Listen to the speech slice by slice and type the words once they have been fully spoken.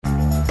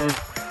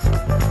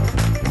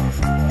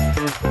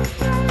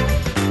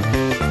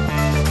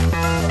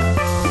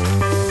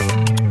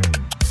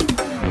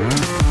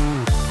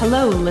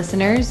Hello,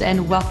 listeners,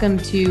 and welcome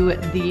to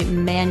The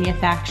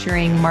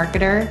Manufacturing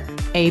Marketer,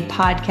 a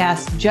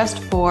podcast just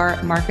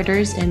for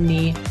marketers in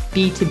the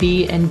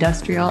B2B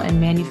industrial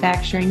and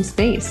manufacturing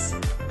space.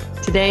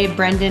 Today,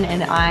 Brendan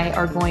and I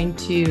are going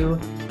to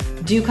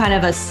do kind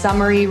of a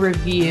summary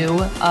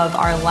review of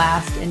our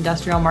last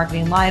Industrial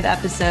Marketing Live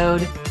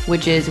episode,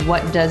 which is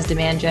what does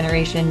demand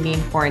generation mean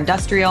for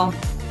industrial?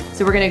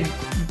 So we're going to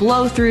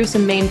blow through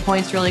some main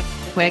points really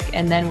quick,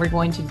 and then we're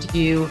going to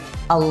do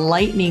a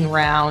lightning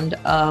round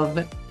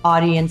of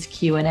audience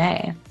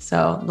Q&A.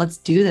 So let's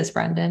do this,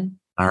 Brendan.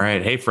 All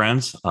right. Hey,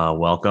 friends,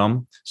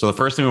 welcome. So the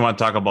first thing we want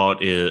to talk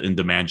about is in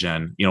demand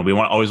gen. We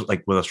want to always,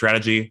 like with a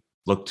strategy,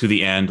 look to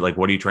the end, like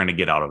what are you trying to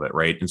get out of it,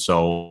 right? And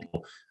so,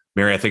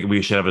 Mary, I think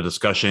we should have a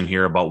discussion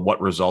here about what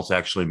results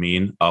actually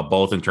mean,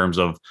 both in terms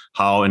of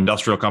how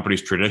industrial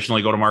companies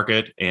traditionally go to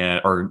market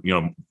or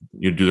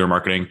you do their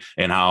marketing,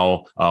 and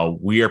how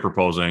we are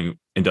proposing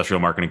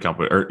industrial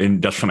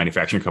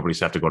manufacturing companies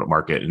have to go to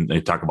market and they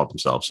talk about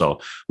themselves.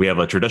 So we have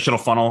a traditional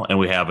funnel and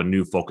we have a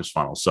new focus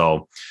funnel.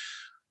 So,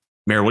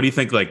 Mary, what do you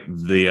think like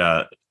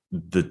the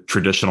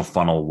traditional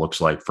funnel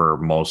looks like for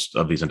most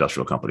of these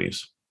industrial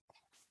companies?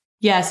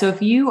 Yeah. So if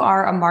you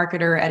are a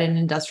marketer at an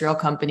industrial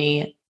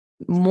company,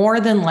 more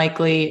than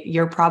likely,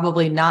 you're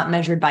probably not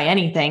measured by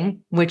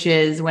anything, which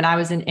is when I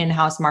was an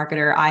in-house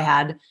marketer, I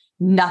had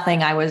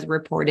nothing I was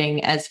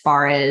reporting as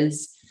far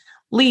as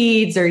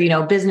leads or,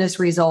 business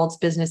results,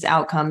 business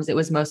outcomes. It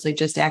was mostly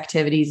just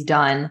activities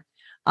done.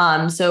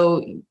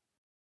 So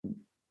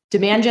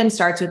demand gen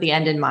starts with the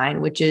end in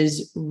mind, which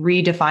is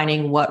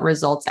redefining what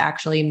results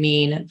actually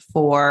mean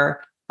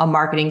for a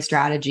marketing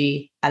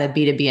strategy at a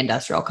B2B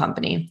industrial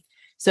company.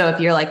 So if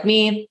you're like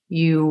me,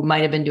 you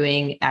might have been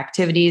doing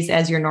activities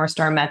as your North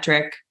Star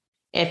metric.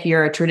 If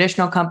you're a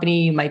traditional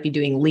company, you might be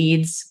doing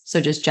leads.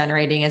 So just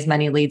generating as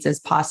many leads as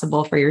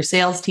possible for your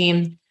sales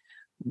team.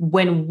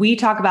 When we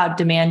talk about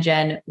demand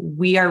gen,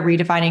 we are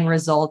redefining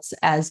results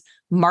as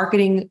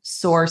marketing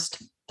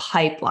sourced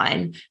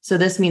pipeline. So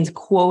this means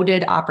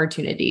quoted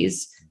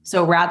opportunities.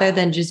 So rather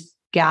than just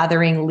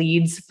gathering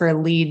leads for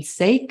leads'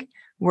 sake,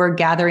 we're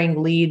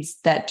gathering leads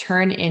that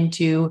turn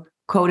into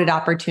quoted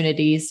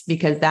opportunities,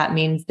 because that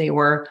means they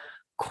were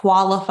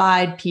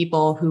qualified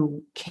people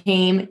who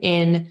came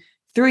in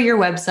through your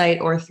website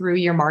or through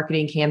your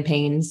marketing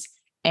campaigns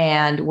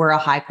and were a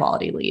high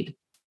quality lead.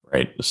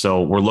 Right.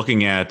 So we're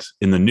looking at,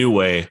 in the new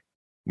way,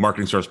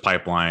 marketing source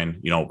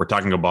pipeline. We're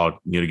talking about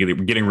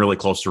getting really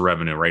close to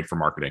revenue, right, for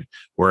marketing.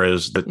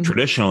 Whereas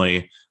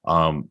traditionally,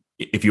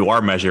 if you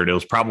are measured, it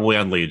was probably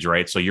on leads,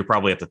 right? So you're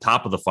probably at the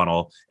top of the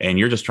funnel and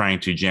you're just trying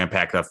to jam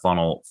pack that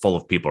funnel full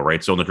of people,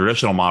 right? So in the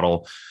traditional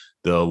model,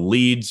 the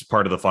leads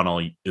part of the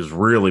funnel is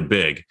really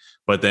big,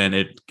 but then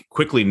it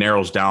quickly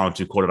narrows down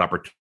to quoted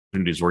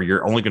opportunities where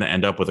you're only going to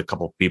end up with a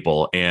couple of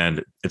people.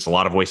 And it's a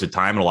lot of wasted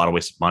time and a lot of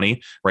wasted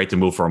money, right? To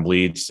move from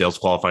leads, sales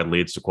qualified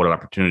leads to quoted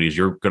opportunities,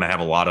 you're going to have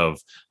a lot of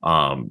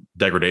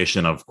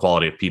degradation of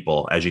quality of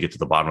people as you get to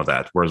the bottom of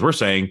that. Whereas we're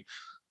saying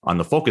on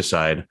the focus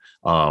side,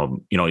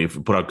 if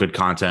you put out good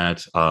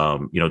content,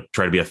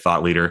 try to be a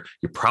thought leader,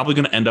 you're probably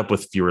going to end up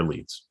with fewer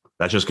leads.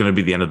 That's just going to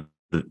be the end of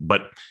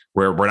but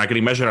we're not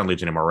getting measured on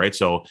leads anymore, right?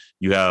 So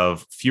you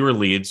have fewer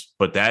leads,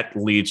 but that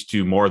leads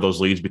to more of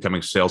those leads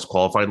becoming sales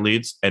qualified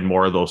leads, and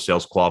more of those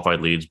sales qualified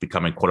leads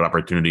becoming quoted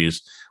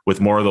opportunities, with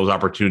more of those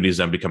opportunities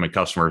then becoming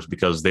customers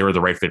because they were the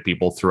right fit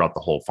people throughout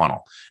the whole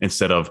funnel,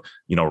 instead of,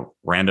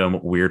 random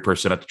weird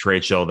person at the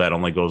trade show that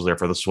only goes there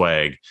for the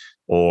swag,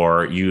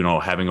 or,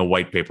 having a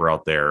white paper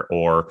out there,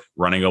 or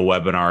running a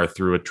webinar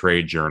through a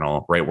trade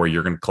journal, right? Where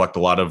you're going to collect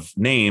a lot of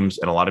names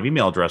and a lot of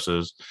email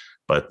addresses,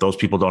 but those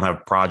people don't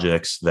have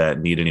projects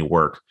that need any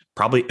work,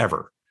 probably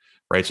ever,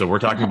 right? So we're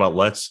talking about,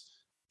 let's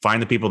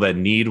find the people that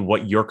need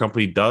what your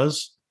company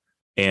does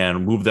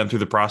and move them through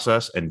the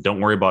process, and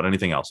don't worry about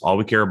anything else. All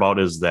we care about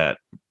is that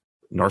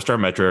North Star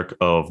metric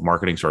of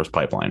marketing source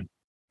pipeline.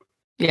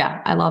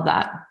 Yeah, I love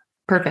that.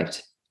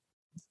 Perfect.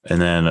 And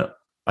then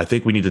I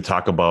think we need to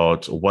talk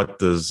about, what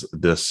does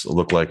this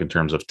look like in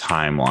terms of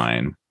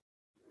timeline?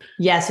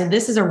 Yeah, so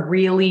this is a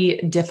really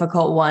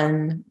difficult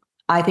one.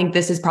 I think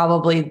this is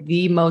probably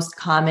the most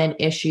common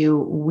issue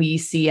we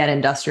see at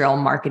Industrial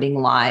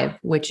Marketing Live,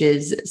 which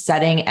is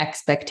setting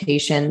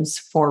expectations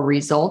for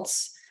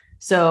results.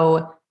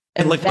 So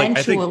and I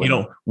think,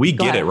 we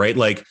get it, right?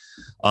 Like,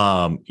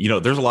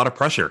 there's a lot of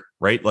pressure,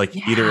 right? Like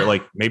either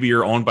like maybe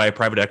you're owned by a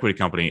private equity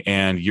company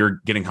and you're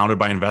getting hounded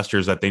by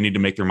investors that they need to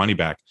make their money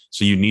back.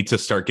 So you need to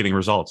start getting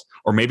results.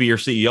 Or maybe your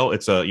CEO,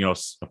 it's a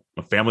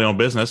family owned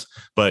business,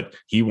 but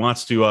he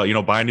wants to,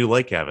 buy a new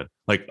lake cabin.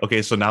 Like,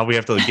 okay, so now we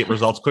have to get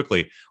results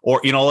quickly.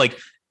 Or,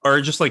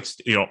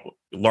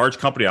 large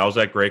company. I was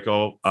at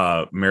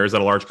Graco, Mary's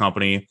at a large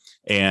company,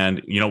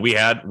 and we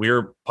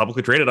were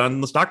publicly traded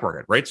on the stock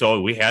market, right? So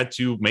we had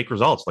to make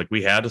results. Like,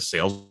 we had a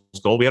sales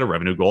goal, we had a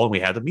revenue goal, and we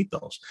had to meet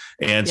those.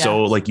 And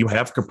so like, you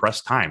have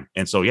compressed time.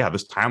 And so,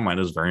 this timeline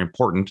is very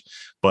important,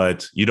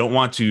 but you don't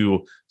want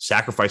to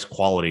sacrifice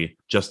quality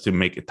just to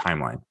make a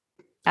timeline.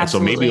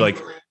 Absolutely. And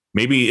so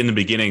maybe in the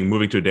beginning,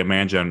 moving to a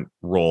demand gen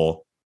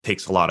role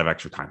takes a lot of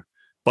extra time.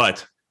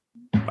 But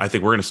I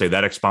think we're going to say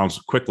that expounds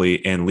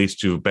quickly and leads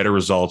to better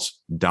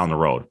results down the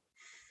road.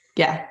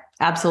 Yeah,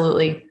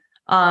 absolutely.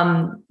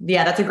 Yeah,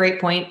 that's a great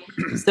point.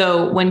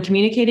 So when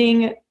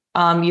communicating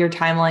your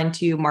timeline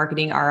to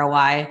marketing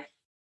ROI,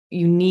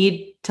 you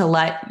need to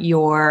let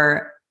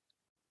your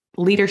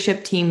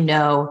leadership team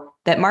know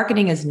that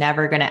marketing is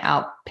never going to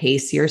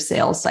outpace your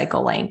sales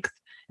cycle length,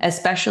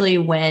 especially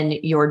when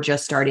you're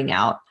just starting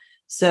out.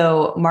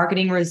 So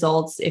marketing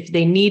results, if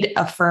they need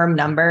a firm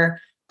number,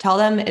 tell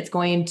them it's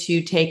going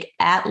to take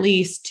at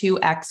least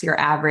 2x your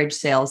average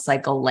sales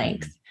cycle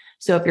length.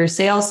 So if your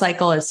sales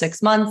cycle is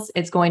 6 months,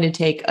 it's going to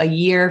take a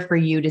year for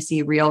you to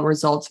see real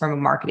results from a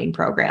marketing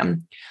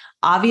program.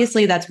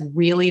 Obviously, that's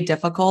really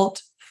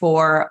difficult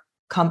for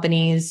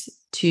companies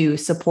to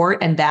support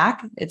and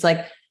back. It's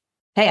like,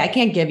 hey, I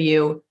can't give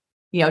you,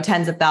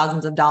 tens of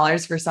thousands of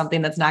dollars for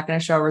something that's not going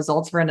to show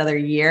results for another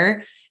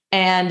year.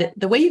 And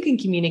the way you can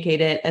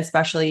communicate it,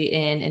 especially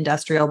in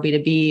industrial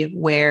B2B,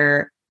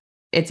 where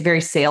it's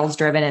very sales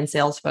driven and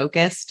sales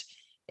focused,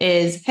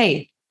 is,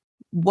 hey,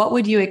 what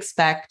would you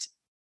expect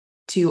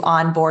to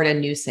onboard a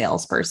new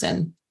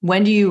salesperson?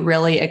 When do you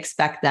really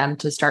expect them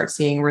to start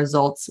seeing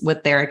results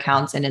with their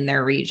accounts and in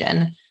their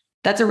region?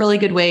 That's a really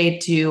good way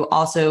to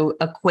also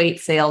equate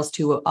sales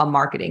to a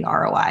marketing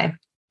ROI.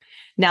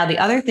 Now, the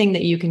other thing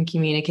that you can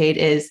communicate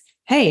is,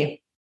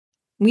 hey,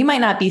 we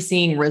might not be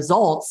seeing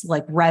results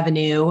like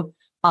revenue,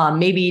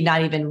 maybe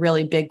not even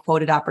really big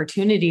quoted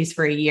opportunities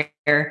for a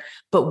year,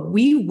 but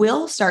we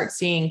will start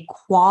seeing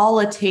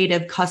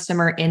qualitative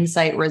customer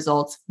insight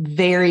results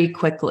very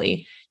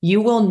quickly.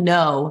 You will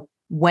know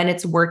when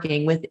it's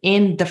working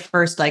within the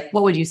first,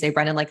 what would you say,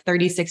 Brendan,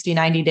 30, 60,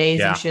 90 days?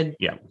 Yeah. You should,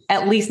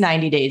 at least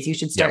 90 days, you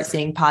should start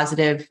seeing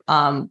positive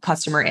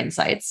customer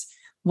insights.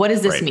 What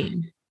does this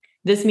mean?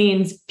 This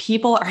means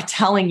people are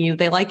telling you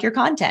they like your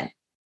content.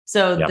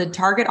 So the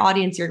target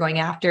audience you're going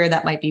after,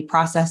 that might be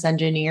process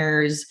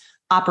engineers,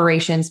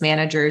 operations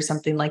managers,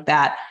 something like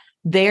that.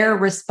 They're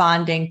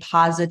responding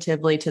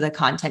positively to the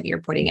content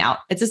you're putting out.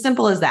 It's as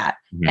simple as that.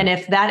 Mm-hmm. And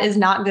if that is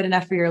not good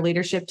enough for your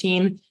leadership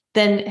team,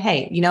 then,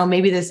 hey,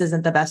 maybe this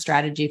isn't the best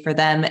strategy for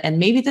them. And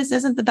maybe this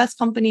isn't the best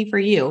company for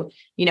you.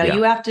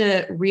 You have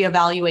to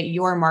reevaluate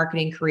your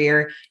marketing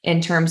career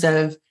in terms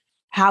of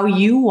how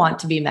you want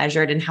to be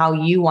measured and how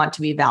you want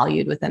to be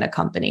valued within a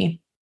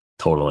company.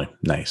 Totally.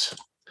 Nice.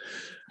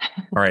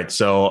 All right.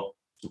 So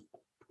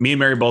me and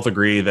Mary both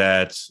agree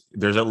that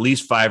there's at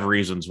least 5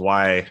 reasons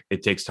why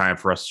it takes time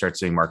for us to start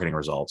seeing marketing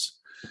results.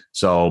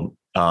 So,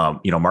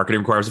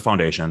 marketing requires a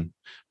foundation.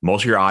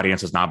 Most of your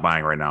audience is not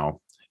buying right now.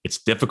 It's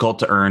difficult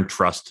to earn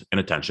trust and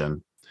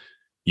attention.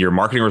 Your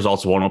marketing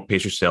results won't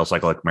outpace your sales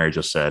cycle, like Mary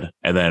just said.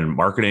 And then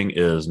marketing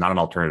is not an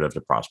alternative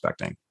to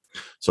prospecting.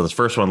 So this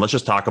first one, let's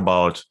just talk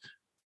about,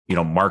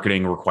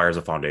 marketing requires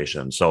a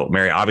foundation. So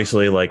Mary,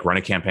 obviously,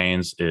 running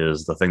campaigns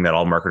is the thing that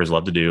all marketers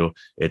love to do.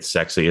 It's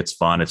sexy. It's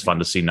fun. It's fun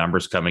to see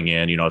numbers coming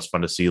in. It's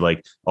fun to see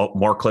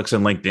more clicks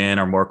in LinkedIn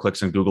or more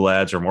clicks in Google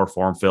Ads or more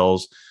form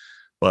fills.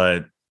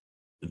 But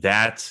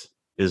that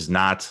is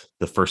not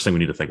the first thing we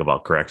need to think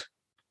about, correct?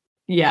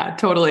 Yeah,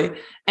 totally.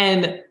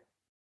 And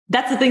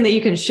that's the thing that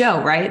you can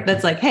show, right?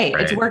 That's like, hey,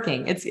 It's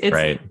working. It's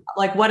right.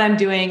 Like what I'm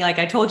doing,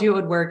 I told you it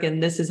would work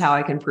and this is how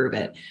I can prove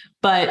it.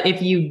 But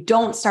if you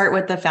don't start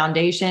with the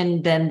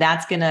foundation, then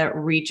that's going to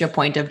reach a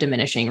point of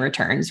diminishing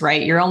returns,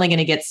 right? You're only going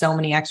to get so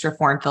many extra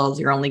form fills.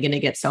 You're only going to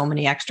get so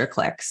many extra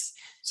clicks.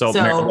 So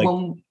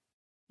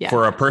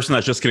for a person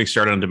that's just getting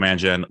started on demand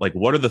gen,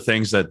 what are the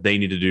things that they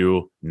need to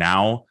do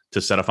now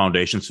to set a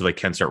foundation so they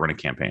can start running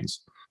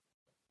campaigns?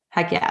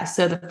 Heck yeah.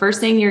 So the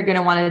first thing you're going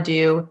to want to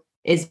do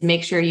is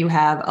make sure you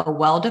have a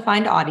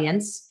well-defined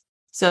audience.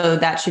 So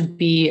that should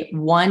be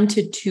 1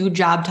 to 2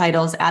 job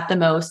titles at the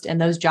most.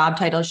 And those job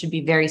titles should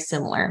be very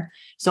similar.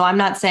 So I'm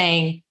not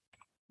saying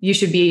you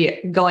should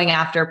be going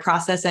after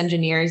process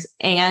engineers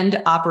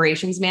and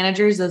operations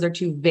managers. Those are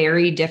 2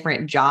 very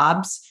different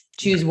jobs.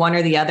 Choose one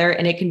or the other.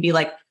 And it can be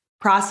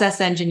process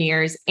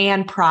engineers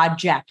and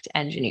project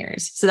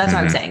engineers. So that's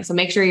what I'm saying. So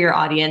make sure your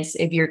audience,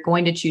 if you're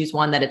going to choose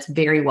one, that it's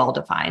very well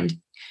defined.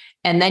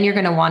 And then you're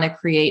going to want to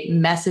create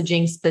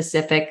messaging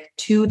specific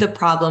to the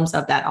problems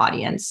of that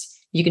audience.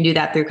 You can do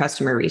that through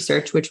customer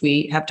research, which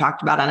we have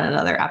talked about on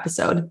another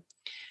episode.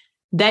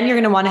 Then you're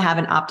going to want to have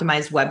an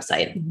optimized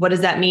website. What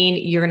does that mean?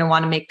 You're going to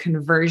want to make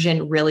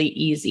conversion really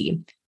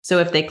easy. So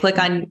if they click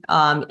on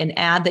an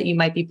ad that you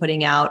might be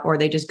putting out, or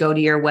they just go to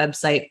your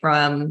website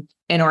from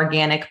an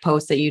organic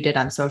post that you did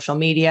on social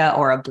media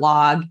or a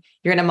blog,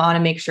 you're going to want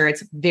to make sure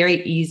it's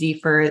very easy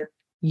for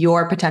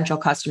your potential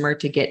customer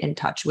to get in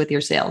touch with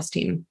your sales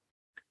team.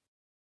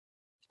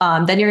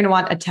 Then you're going to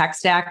want a tech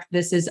stack.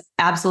 This is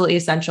absolutely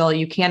essential.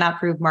 You cannot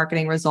prove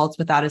marketing results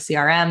without a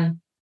CRM.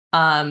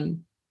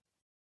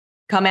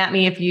 Come at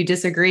me if you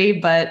disagree,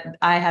 but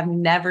I have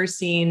never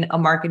seen a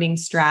marketing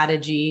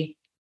strategy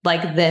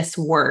like this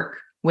work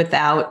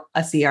without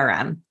a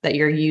CRM that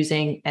you're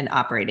using and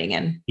operating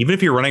in. Even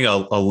if you're running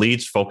a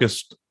leads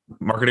focused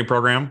marketing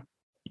program,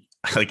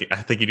 I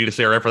think you need a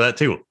CRM for that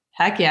too.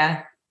 Heck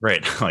yeah.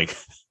 Right.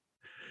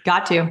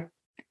 Got to.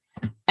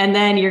 And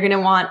then you're going to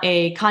want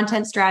a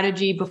content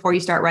strategy before you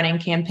start running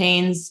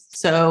campaigns.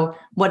 So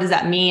what does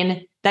that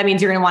mean? That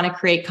means you're going to want to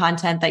create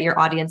content that your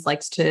audience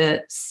likes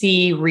to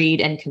see, read,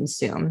 and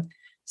consume.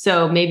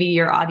 So maybe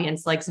your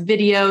audience likes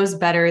videos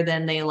better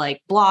than they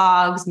like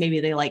blogs. Maybe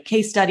they like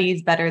case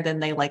studies better than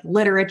they like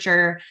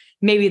literature.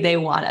 Maybe they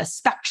want a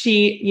spec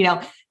sheet.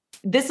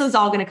 This is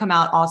all going to come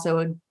out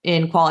also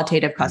in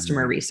qualitative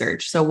customer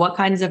research. So what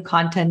kinds of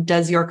content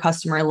does your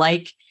customer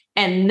like?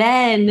 And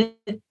then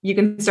you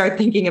can start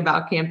thinking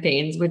about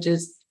campaigns, which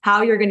is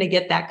how you're going to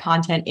get that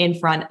content in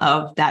front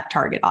of that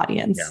target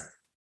audience.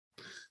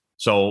 Yeah.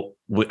 So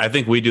I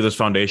think we do this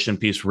foundation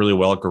piece really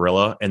well at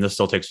Gorilla, and this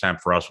still takes time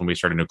for us when we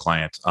start a new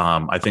client.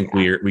 I think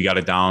we got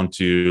it down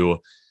to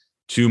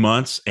 2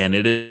 months, and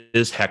it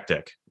is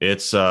hectic.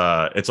 It's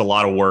a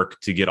lot of work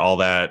to get all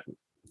that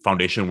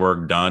foundation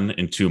work done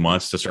in 2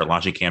 months to start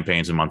launching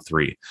campaigns in month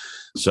 3.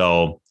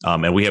 So,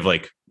 and we have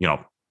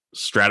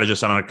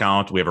strategists on an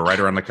account. We have a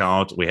writer on the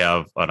account. We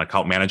have an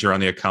account manager on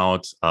the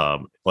account.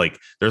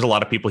 There's a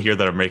lot of people here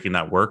that are making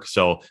that work.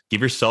 So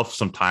give yourself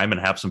some time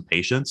and have some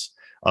patience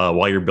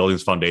while you're building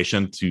this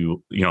foundation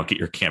to, get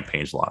your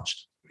campaigns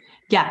launched.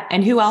 Yeah.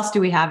 And who else do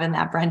we have in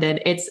that, Brendan?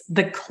 It's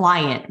the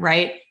client,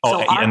 right?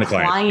 So our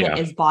client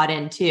is bought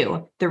in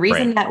too. The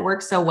reason that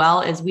works so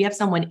well is we have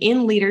someone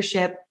in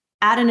leadership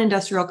at an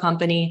industrial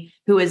company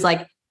who is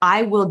like,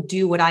 I will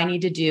do what I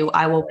need to do.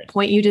 I will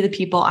point you to the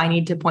people I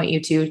need to point you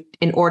to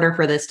in order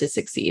for this to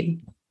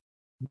succeed.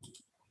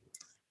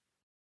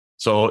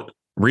 So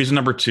reason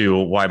number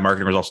 2, why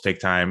marketing results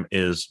take time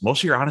is most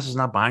of your audience is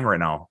not buying right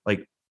now.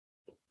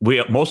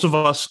 Most of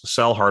us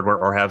sell hardware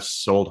or have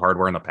sold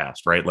hardware in the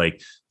past, right?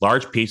 Like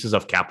large pieces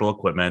of capital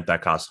equipment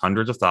that cost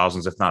hundreds of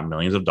thousands, if not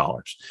millions of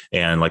dollars.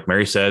 And like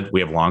Mary said, we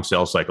have long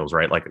sales cycles,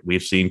 right? Like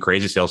we've seen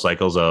crazy sales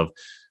cycles of,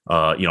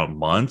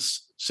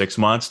 months, 6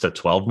 months to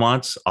 12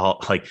 months.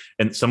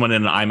 And someone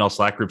in an IML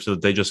Slack group said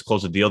that they just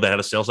closed a deal that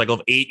had a sales cycle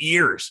of 8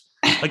 years.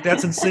 Like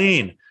that's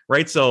insane,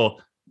 right? So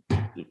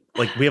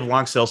we have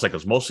long sales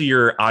cycles. Most of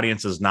your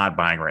audience is not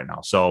buying right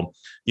now. So,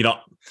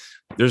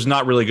 there's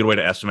not really a good way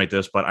to estimate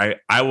this, but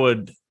I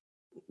would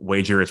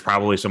wager it's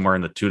probably somewhere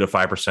in the 2 to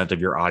 5% of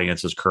your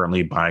audience is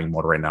currently buying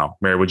mode right now.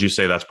 Mary, would you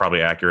say that's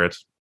probably accurate?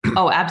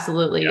 Oh,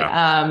 absolutely.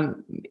 Yeah.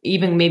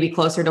 Even maybe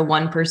closer to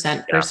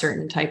 1% for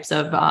certain types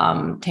of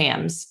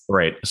TAMs.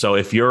 Right. So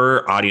if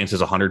your audience is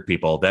 100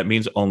 people, that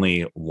means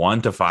only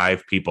 1 to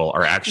 5 people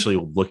are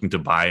actually looking to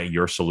buy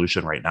your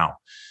solution right now.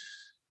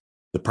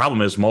 The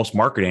problem is most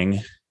marketing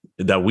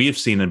that we've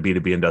seen in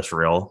B2B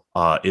industrial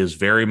is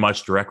very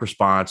much direct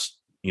response,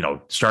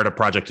 start a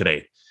project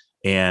today.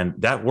 And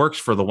that works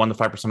for the 1 to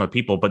 5% of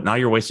people, but now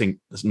you're wasting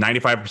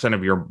 95%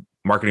 of your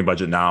marketing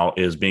budget now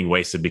is being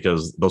wasted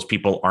because those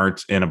people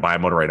aren't in a buy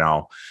mode right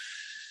now.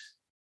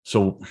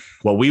 So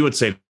what we would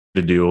say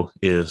to do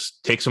is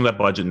take some of that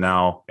budget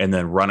now and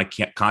then run a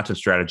content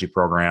strategy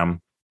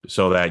program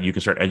so that you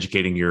can start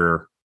educating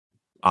your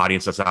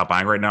audience that's not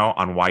buying right now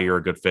on why you're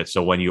a good fit.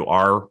 So when they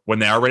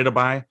are ready to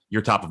buy,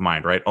 you're top of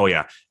mind, right? Oh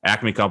yeah,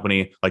 Acme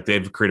Company,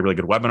 they've created really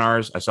good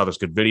webinars. I saw this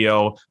good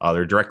video.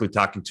 They're directly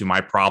talking to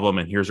my problem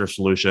and here's their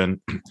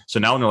solution.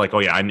 So now when they're like, oh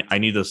yeah, I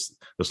need this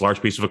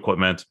large piece of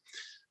equipment.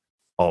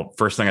 Oh,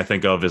 first thing I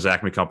think of is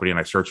Acme Company and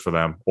I search for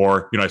them,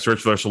 or, I search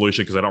for their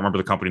solution because I don't remember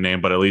the company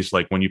name, but at least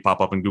when you pop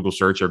up in Google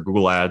search or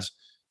Google ads,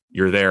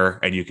 you're there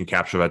and you can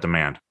capture that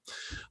demand.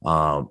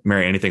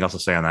 Mary, anything else to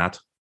say on that?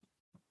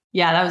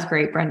 Yeah, that was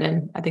great,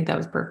 Brendan. I think that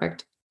was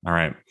perfect. All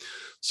right.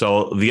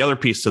 So the other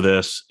piece to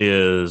this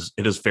is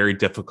it is very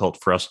difficult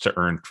for us to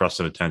earn trust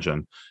and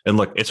attention. And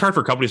look, it's hard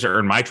for companies to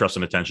earn my trust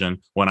and attention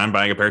when I'm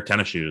buying a pair of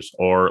tennis shoes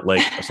or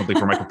something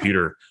for my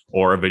computer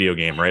or a video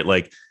game,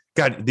 right?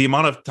 God, the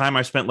amount of time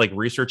I spent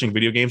researching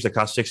video games that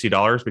cost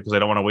 $60 because I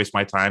don't want to waste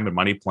my time and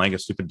money playing a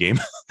stupid game,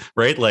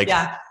 right?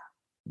 Yeah.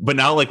 But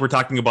now we're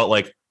talking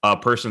about a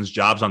person's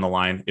jobs on the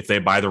line. If they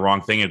buy the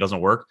wrong thing and it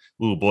doesn't work,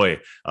 ooh boy,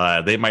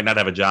 they might not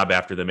have a job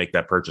after they make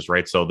that purchase,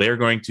 right? So they're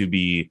going to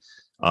be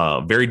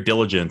very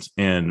diligent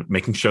in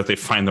making sure that they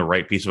find the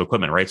right piece of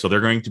equipment, right? So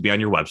they're going to be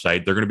on your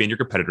website. They're going to be on your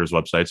competitors'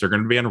 websites. They're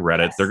going to be on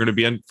Reddit. Yes. They're going to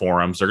be on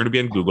forums. They're going to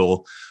be on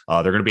Google.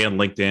 They're going to be on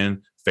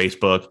LinkedIn,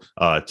 Facebook,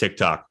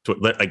 TikTok.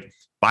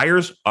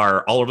 Buyers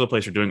are all over the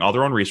place. They're doing all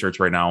their own research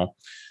right now.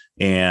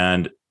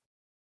 And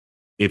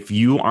if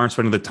you aren't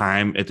spending the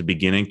time at the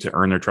beginning to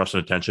earn their trust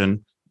and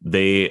attention,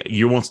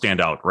 you won't stand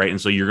out, right?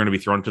 And so you're going to be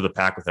thrown into the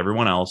pack with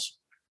everyone else.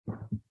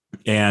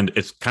 And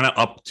it's kind of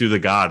up to the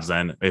gods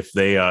then if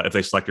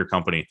they select your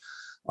company.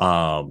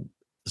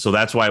 So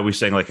that's why we're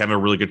saying having a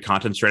really good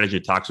content strategy.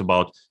 It talks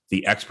about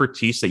the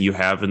expertise that you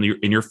have in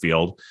your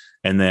field,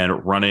 and then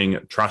running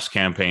trust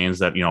campaigns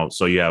that,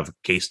 so you have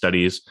case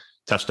studies,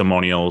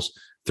 testimonials,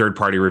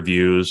 third-party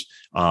reviews,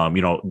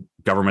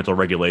 governmental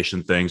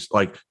regulation things.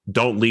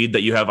 Don't lead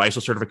that you have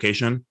ISO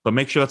certification, but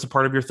make sure that's a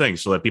part of your thing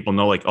so that people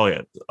know oh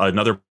yeah,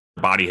 another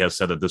body has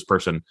said that this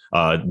person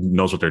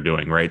knows what they're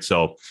doing, right?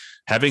 So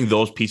having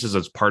those pieces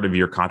as part of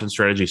your content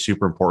strategy is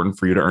super important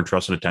for you to earn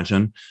trust and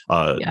attention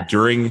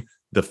during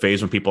the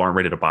phase when people aren't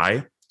ready to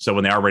buy, So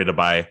when they are ready to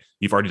buy,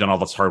 you've already done all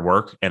this hard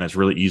work, and it's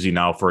really easy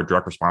now for a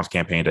direct response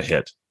campaign to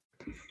hit.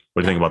 What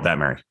do you think about that,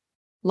 Mary?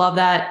 Love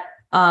that.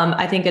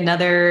 I think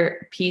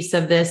another piece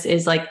of this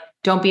is like,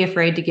 don't be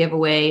afraid to give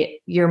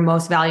away your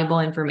most valuable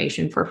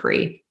information for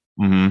free.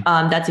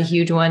 That's a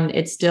huge one.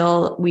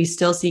 We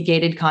still see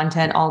gated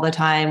content all the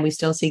time. We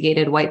still see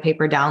gated white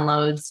paper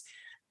downloads.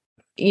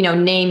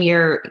 Name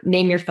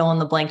your fill in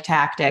the blank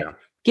tactic. Yeah.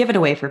 Give it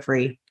away for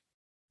free.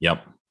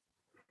 Yep.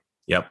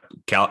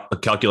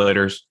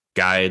 Calculators,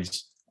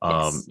 guides.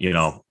 Yes.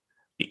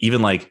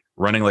 Even like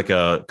running like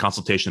a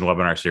consultation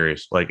webinar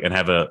series, and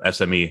have a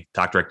SME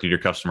talk directly to your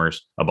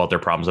customers about their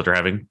problems that they're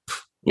having.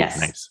 Yes.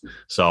 Nice.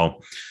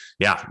 So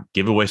yeah,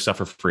 give away stuff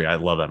for free. I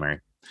love that, Mary.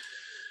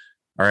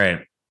 All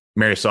right,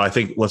 Mary. So I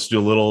think let's do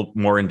a little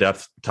more in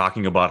depth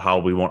talking about how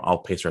we won't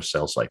outpace our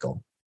sales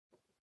cycle.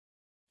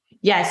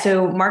 Yeah.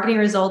 So marketing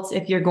results,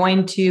 if you're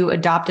going to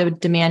adopt a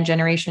demand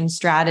generation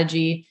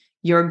strategy,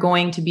 you're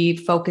going to be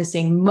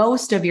focusing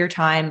most of your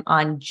time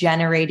on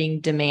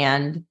generating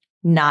demand,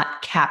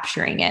 not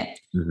capturing it.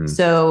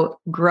 So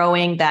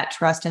growing that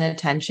trust and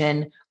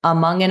attention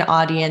among an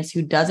audience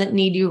who doesn't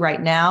need you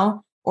right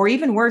now, or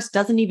even worse,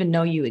 doesn't even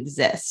know you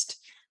exist.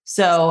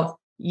 So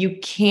you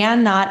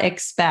cannot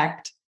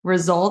expect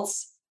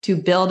results to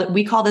build.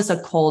 We call this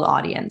a cold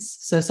audience.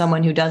 So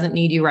someone who doesn't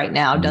need you right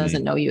now,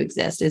 doesn't know you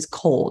exist, is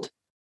cold.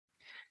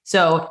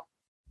 So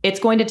it's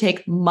going to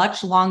take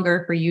much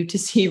longer for you to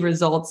see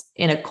results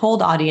in a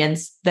cold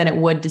audience than it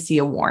would to see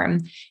a warm.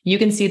 You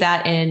can see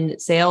that in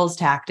sales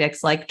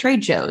tactics like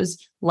trade shows,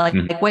 like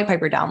white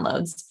paper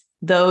downloads.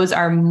 Those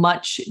are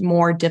much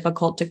more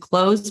difficult to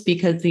close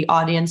because the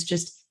audience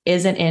just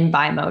isn't in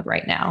buy mode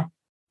right now.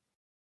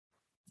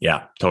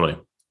 Yeah, totally.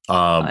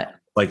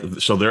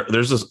 So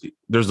there's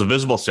the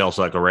visible sales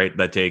cycle, right?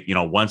 That take,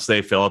 once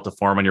they fill out the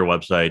form on your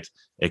website,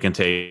 it can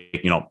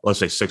take, let's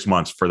say 6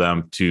 months for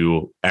them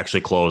to actually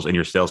close, and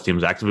your sales team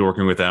is actively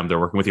working with them. They're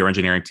working with your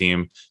engineering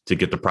team to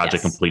get the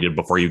project completed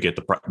before you get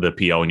the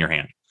PO in your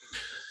hand.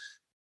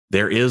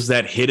 There is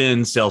that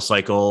hidden sales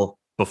cycle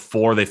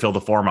before they fill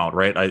the form out,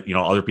 right?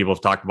 Other people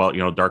have talked about,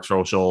 dark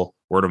social,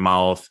 word of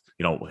mouth,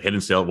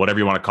 hidden sale, whatever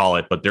you want to call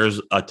it. But there's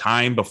a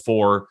time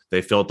before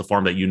they fill out the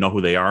form that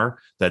who they are,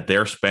 that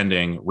they're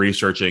spending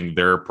researching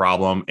their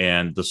problem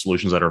and the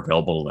solutions that are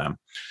available to them,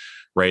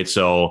 right?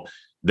 So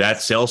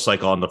that sales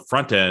cycle on the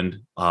front end,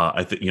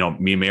 I think,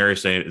 me and Mary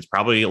saying it's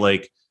probably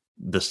like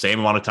the same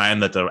amount of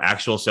time that the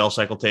actual sales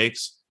cycle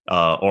takes,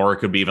 or it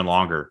could be even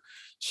longer.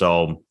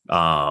 So,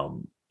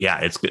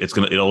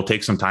 it'll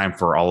take some time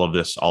for all of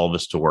this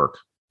to work.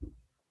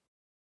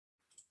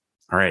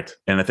 All right.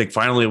 And I think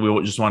finally,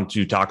 we just want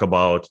to talk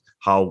about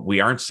how we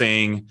aren't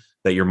saying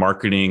that your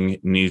marketing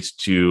needs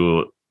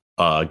to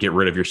get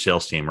rid of your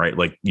sales team, right?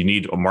 Like you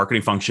need a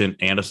marketing function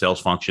and a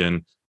sales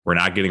function. We're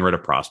not getting rid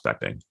of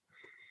prospecting.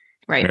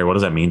 Right. Mary, what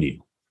does that mean to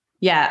you?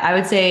 Yeah, I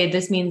would say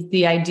this means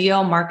the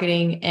ideal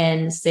marketing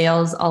and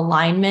sales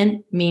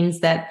alignment means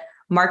that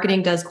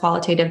marketing does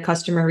qualitative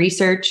customer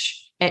research.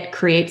 It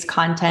creates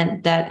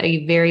content that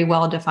a very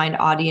well-defined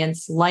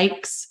audience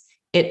likes.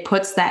 It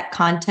puts that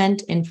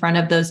content in front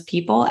of those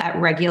people at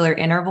regular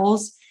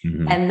intervals.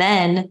 And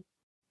then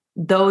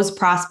those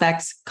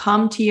prospects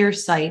come to your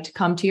site,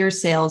 come to your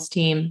sales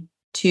team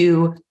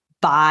to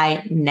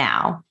buy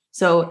now.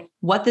 So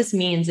what this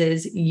means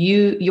is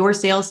your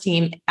sales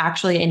team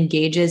actually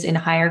engages in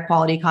higher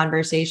quality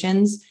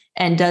conversations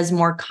and does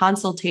more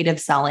consultative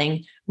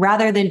selling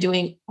rather than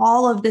doing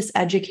all of this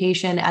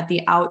education at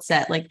the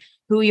outset, like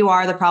who you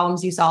are, the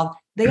problems you solve.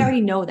 They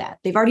already know that.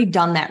 They've already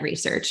done that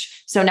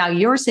research. So now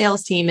your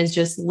sales team is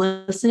just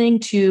listening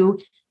to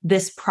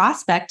this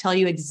prospect tell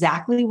you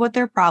exactly what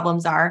their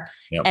problems are.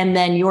 Yep. And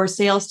then your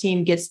sales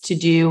team gets to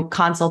do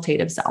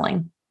consultative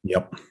selling.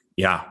 Yep.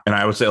 Yeah. And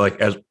I would say,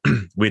 like, as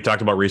we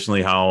talked about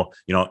recently, how,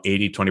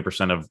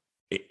 80% of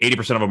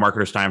a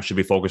marketer's time should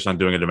be focused on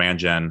doing a demand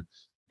gen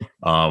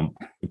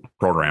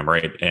program,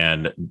 right?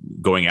 And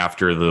going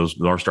after those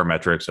North Star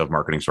metrics of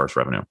marketing source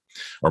revenue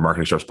or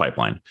marketing source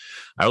pipeline.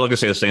 I would like to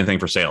say the same thing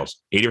for sales.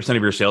 80%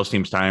 of your sales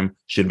team's time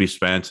should be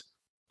spent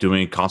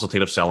doing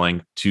consultative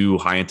selling to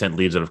high intent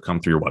leads that have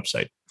come through your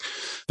website.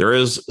 There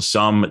is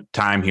some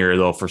time here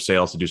though for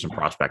sales to do some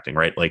prospecting,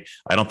 right? Like,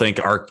 I don't think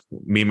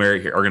me and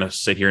Mary are going to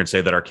sit here and say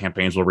that our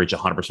campaigns will reach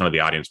 100% of the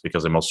audience,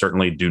 because they most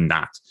certainly do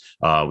not.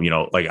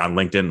 Like on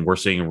LinkedIn, we're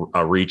seeing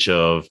a reach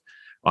on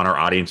our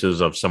audiences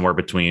of somewhere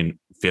between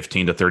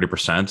 15 to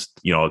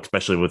 30%,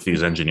 especially with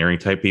these engineering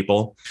type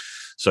people.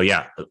 So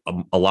yeah,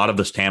 a lot of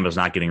this TAM is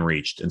not getting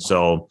reached. And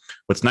so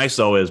what's nice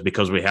though, is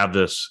because we have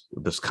this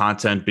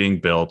content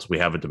being built, we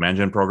have a demand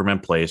gen program in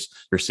place,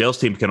 your sales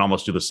team can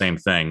almost do the same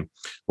thing,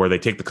 where they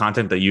take the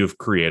content that you've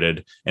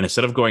created, and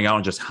instead of going out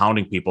and just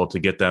hounding people to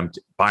get them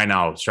to buy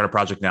now, start a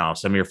project now,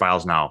 send me your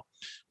files now,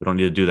 we don't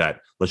need to do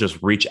that. Let's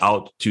just reach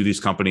out to these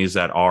companies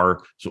that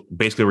are, so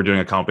basically we're doing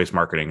account-based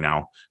marketing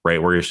now,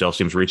 right? Where your sales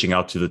team's reaching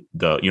out to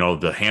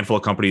the handful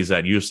of companies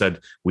that you said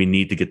we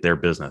need to get their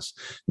business.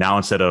 Now,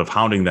 instead of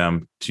hounding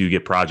them to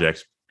get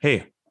projects,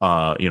 hey,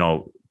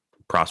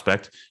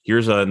 prospect.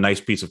 Here's a nice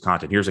piece of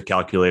content. Here's a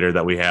calculator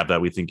that we have that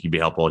we think you'd be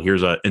helpful.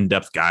 Here's an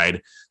in-depth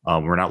guide.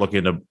 We're not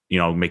looking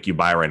to, make you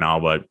buy right now,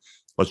 but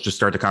let's just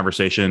start the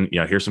conversation.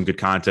 Here's some good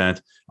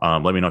content.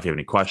 Let me know if you have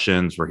any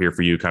questions. We're here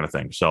for you, kind of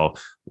thing. So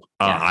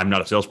I'm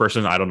not a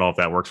salesperson. I don't know if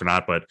that works or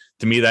not, but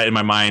to me, that in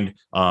my mind,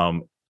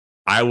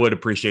 I would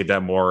appreciate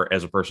that more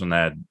as a person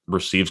that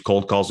receives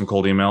cold calls and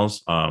cold emails.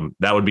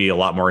 That would be a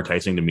lot more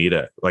enticing to me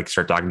to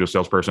start talking to a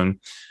salesperson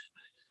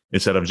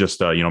instead of just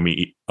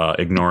me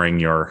ignoring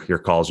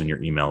your calls and your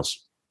emails.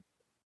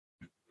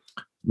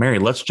 Mary,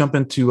 let's jump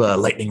into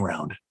lightning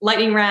round.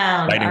 Lightning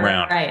round.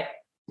 Round. Right.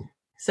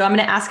 So I'm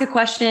going to ask a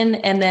question,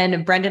 and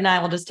then Brendan and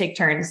I will just take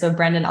turns. So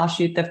Brendan, I'll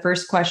shoot the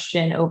first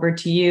question over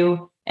to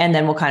you, and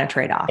then we'll kind of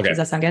trade off. Okay. Does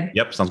that sound good?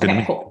 Yep, sounds good to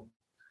me. Cool.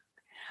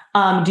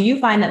 Do you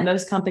find that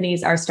most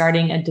companies are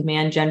starting a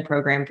demand gen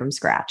program from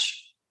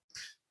scratch?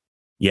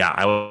 Yeah,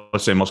 I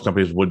would say most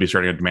companies would be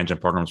starting a demand gen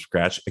program from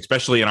scratch,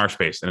 especially in our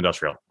space in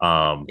industrial.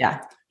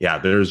 Yeah.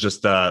 There's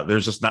just not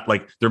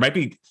there might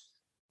be.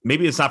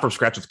 Maybe it's not from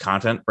scratch with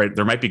content, right?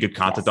 There might be good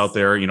content out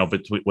there,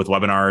 with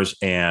webinars,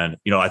 and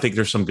I think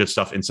there's some good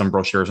stuff in some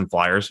brochures and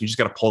flyers. You just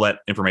got to pull that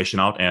information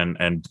out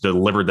and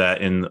deliver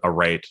that in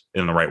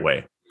the right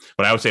way.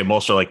 But I would say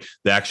most are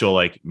the actual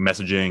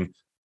messaging,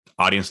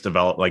 audience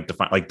develop,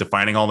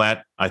 defining all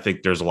that. I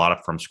think there's a lot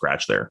of from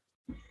scratch there.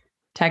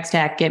 Tech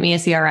stack, get me a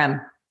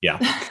CRM. Yeah.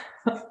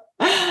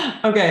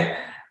 Okay.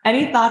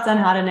 Any thoughts on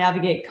how to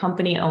navigate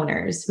company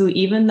owners who,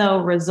 even though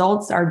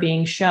results are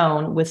being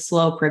shown with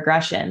slow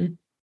progression,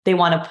 they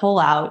want to pull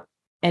out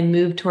and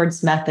move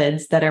towards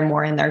methods that are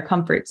more in their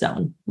comfort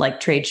zone,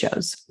 like trade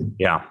shows?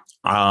 Yeah.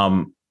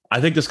 I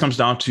think this comes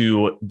down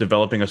to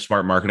developing a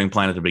smart marketing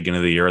plan at the beginning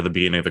of the year, or the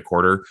beginning of the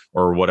quarter,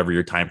 or whatever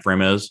your time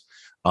frame is,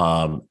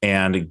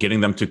 and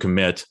getting them to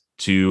commit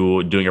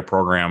to doing a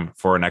program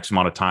for an X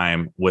amount of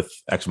time with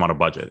X amount of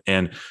budget.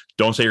 And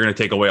don't say you're going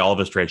to take away all of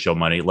his trade show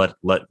money. Let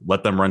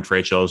them run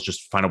trade shows.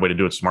 Just find a way to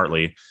do it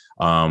smartly.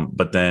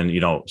 But then,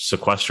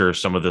 sequester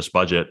some of this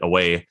budget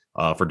away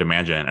for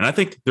demand gen. And I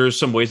think there's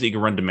some ways that you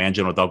can run demand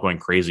gen without going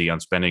crazy on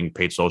spending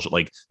paid social.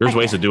 There's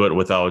ways to do it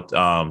without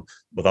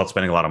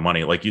spending a lot of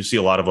money. You see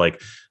a lot of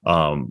look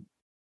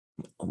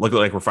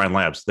at Refined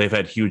Labs. They've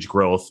had huge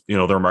growth. They're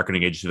a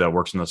marketing agency that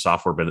works in the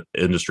software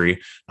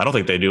industry. I don't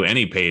think they do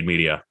any paid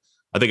media.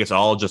 I think it's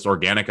all just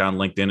organic on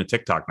LinkedIn and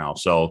TikTok now.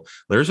 So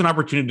there's an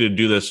opportunity to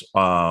do this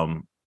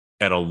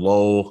at a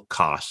low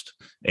cost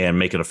and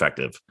make it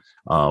effective.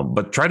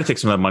 But try to take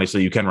some of that money so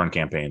you can run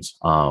campaigns.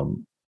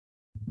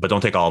 But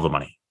don't take all of the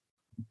money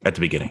at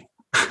the beginning.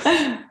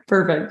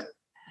 Perfect.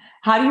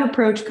 How do you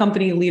approach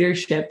company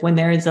leadership when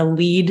there is a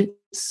lead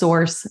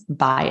source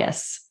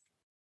bias?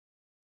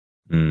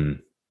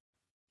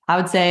 I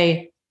would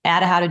say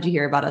add a "how did you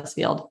hear about us"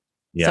 field.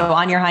 Yeah. So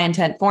on your high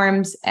intent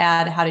forms,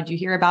 add "how did you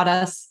hear about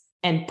us?"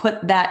 and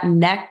put that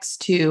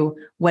next to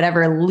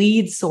whatever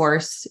lead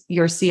source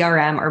your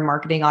CRM or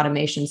marketing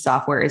automation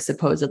software is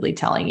supposedly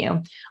telling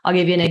you. I'll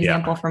give you an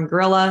example from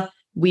Gorilla.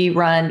 We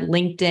run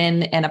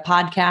LinkedIn and a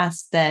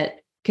podcast that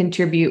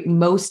contribute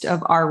most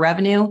of our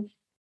revenue.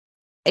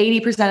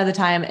 80% of the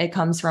time it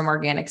comes from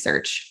organic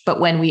search. But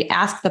when we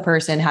ask the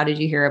person, "how did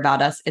you hear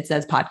about us?" it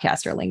says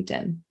podcast or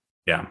LinkedIn.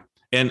 Yeah.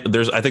 And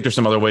I think there's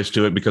some other ways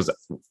to it, because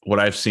what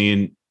I've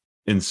seen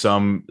in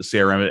some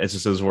CRM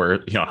instances where,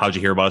 how'd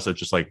you hear about us? It's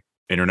just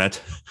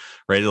internet,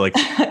 right?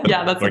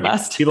 Yeah, that's the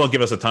best. People don't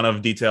give us a ton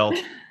of detail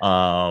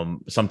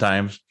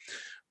sometimes,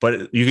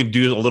 but you can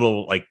do a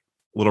little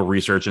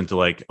research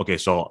into okay,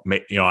 so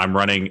I'm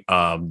running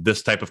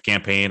this type of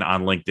campaign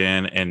on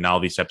LinkedIn, and now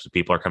these types of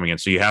people are coming in.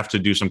 So you have to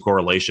do some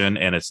correlation,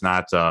 and it's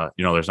not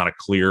there's not a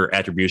clear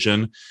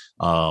attribution,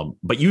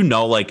 but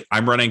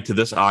I'm running to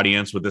this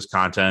audience with this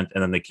content,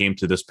 and then they came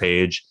to this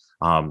page.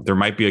 There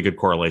might be a good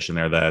correlation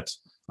there that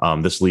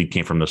this lead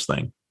came from this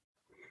thing.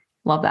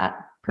 Love that.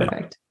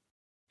 Perfect. Yeah.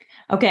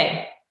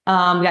 Okay.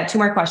 We got 2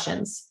 more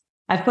questions.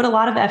 I've put a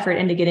lot of effort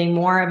into getting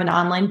more of an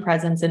online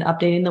presence and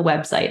updating the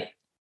website.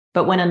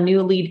 But when a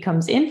new lead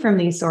comes in from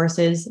these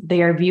sources,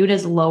 they are viewed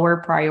as lower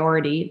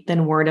priority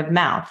than word of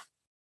mouth,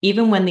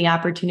 even when the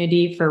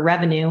opportunity for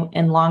revenue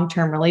and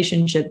long-term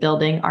relationship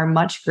building are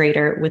much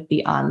greater with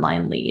the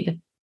online lead.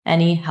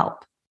 Any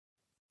help?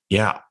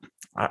 Yeah,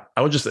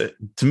 I would just,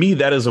 to me,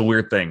 that is a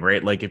weird thing,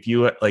 right? If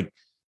you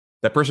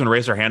that person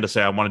raised their hand to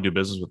say, "I want to do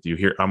business with you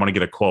here. I want to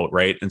get a quote,"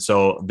 right? And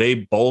so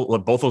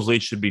both those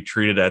leads should be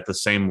treated at the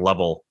same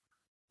level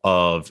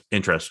of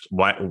interest.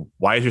 Why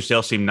is your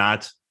sales team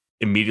not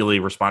immediately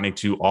responding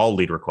to all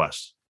lead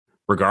requests,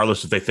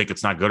 regardless if they think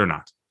it's not good or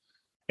not?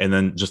 And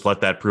then just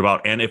let that prove out.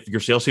 And if your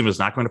sales team is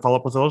not going to follow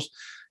up with those,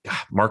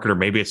 marketer,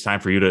 maybe it's time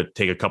for you to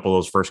take a couple of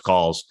those first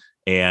calls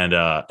and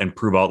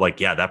prove out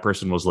that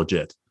person was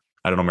legit.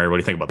 I don't know, Mary, what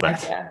do you think about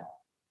that? Yeah,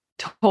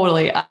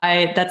 totally.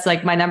 That's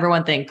my number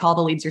one thing. Call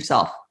the leads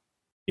yourself.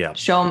 Yeah.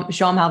 Show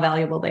them how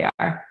valuable they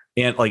are.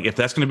 And if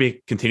that's going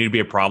to continue to be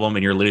a problem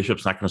and your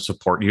leadership's not going to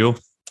support you,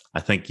 I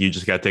think you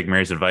just got to take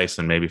Mary's advice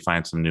and maybe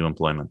find some new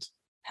employment.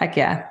 Heck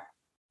yeah.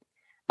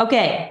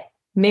 Okay.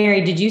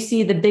 Mary, did you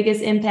see the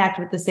biggest impact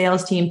with the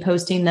sales team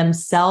posting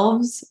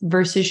themselves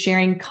versus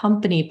sharing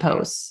company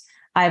posts?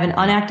 I have an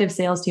inactive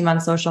sales team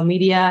on social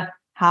media.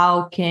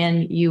 How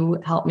can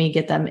you help me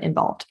get them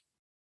involved?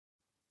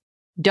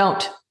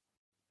 Don't.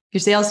 Your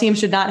sales team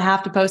should not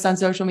have to post on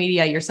social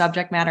media. Your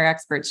subject matter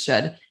experts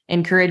should.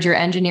 Encourage your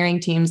engineering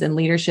teams and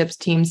leadership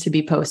teams to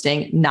be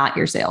posting, not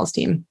your sales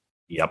team.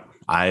 Yep.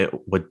 I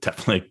would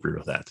definitely agree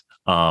with that.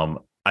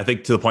 I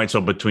think to the point,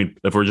 so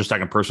if we're just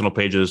talking personal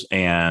pages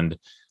and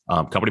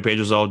company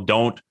pages, though,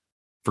 don't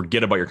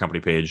forget about your company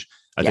page.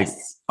 I think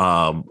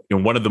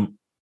one of the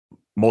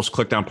most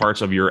clicked on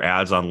parts of your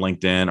ads on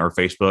LinkedIn or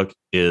Facebook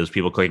is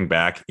people clicking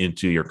back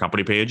into your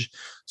company page.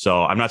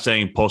 So I'm not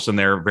saying post in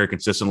there very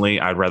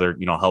consistently. I'd rather,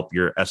 help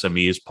your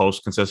SMEs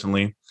post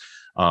consistently,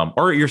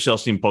 or your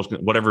sales team post,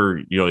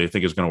 whatever, you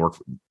think is going to work.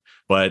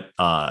 But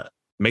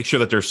make sure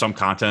that there's some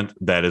content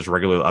that is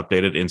regularly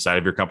updated inside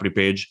of your company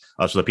page,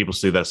 so that people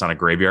see that it's not a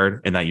graveyard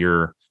and that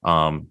you're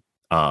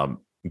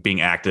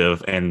being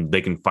active, and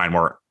they can find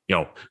more,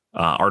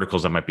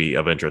 articles that might be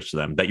of interest to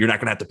them that you're not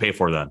going to have to pay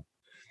for then.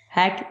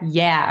 Heck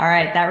yeah. All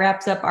right. That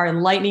wraps up our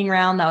lightning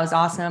round. That was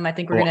awesome. I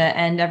think we're going to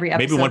end every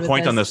episode. Maybe one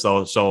point on this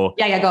though. So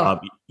go.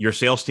 Your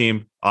sales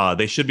team,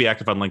 they should be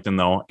active on LinkedIn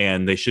though,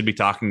 and they should be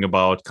talking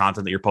about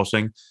content that you're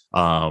posting.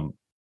 Don't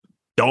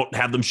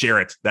have them share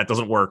it. That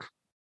doesn't work.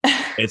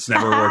 It's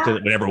never worked.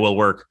 It never will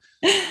work.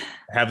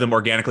 Have them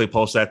organically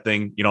post that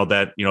thing,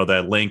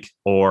 that link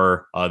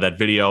or that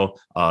video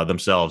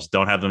themselves.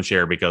 Don't have them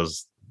share,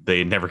 because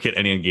they never get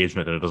any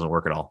engagement and it doesn't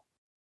work at all.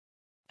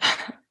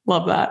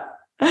 Love that.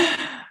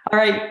 All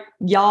right,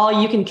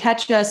 y'all, you can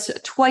catch us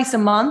twice a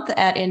month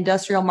at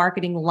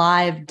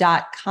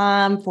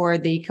industrialmarketinglive.com for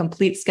the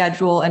complete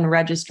schedule and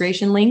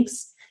registration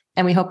links.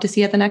 And we hope to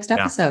see you at the next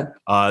episode.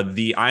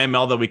 The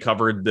IML that we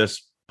covered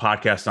this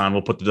podcast on,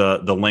 we'll put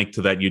the link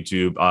to that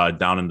YouTube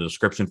down in the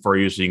description for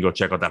you, so you can go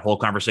check out that whole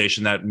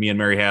conversation that me and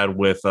Mary had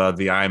with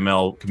the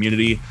IML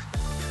community.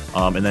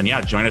 And then,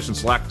 join us in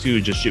Slack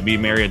too. Just shoot me,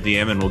 Mary, a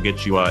DM, and we'll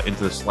get you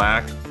into the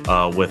Slack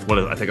with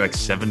I think like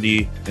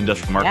 70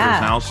 industrial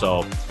marketers now.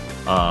 So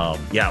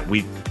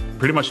we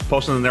pretty much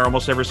posting in there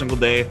almost every single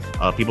day.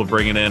 People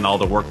bringing in all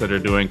the work that they're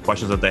doing,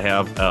 questions that they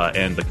have,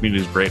 and the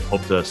community is great.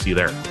 Hope to see you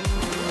there.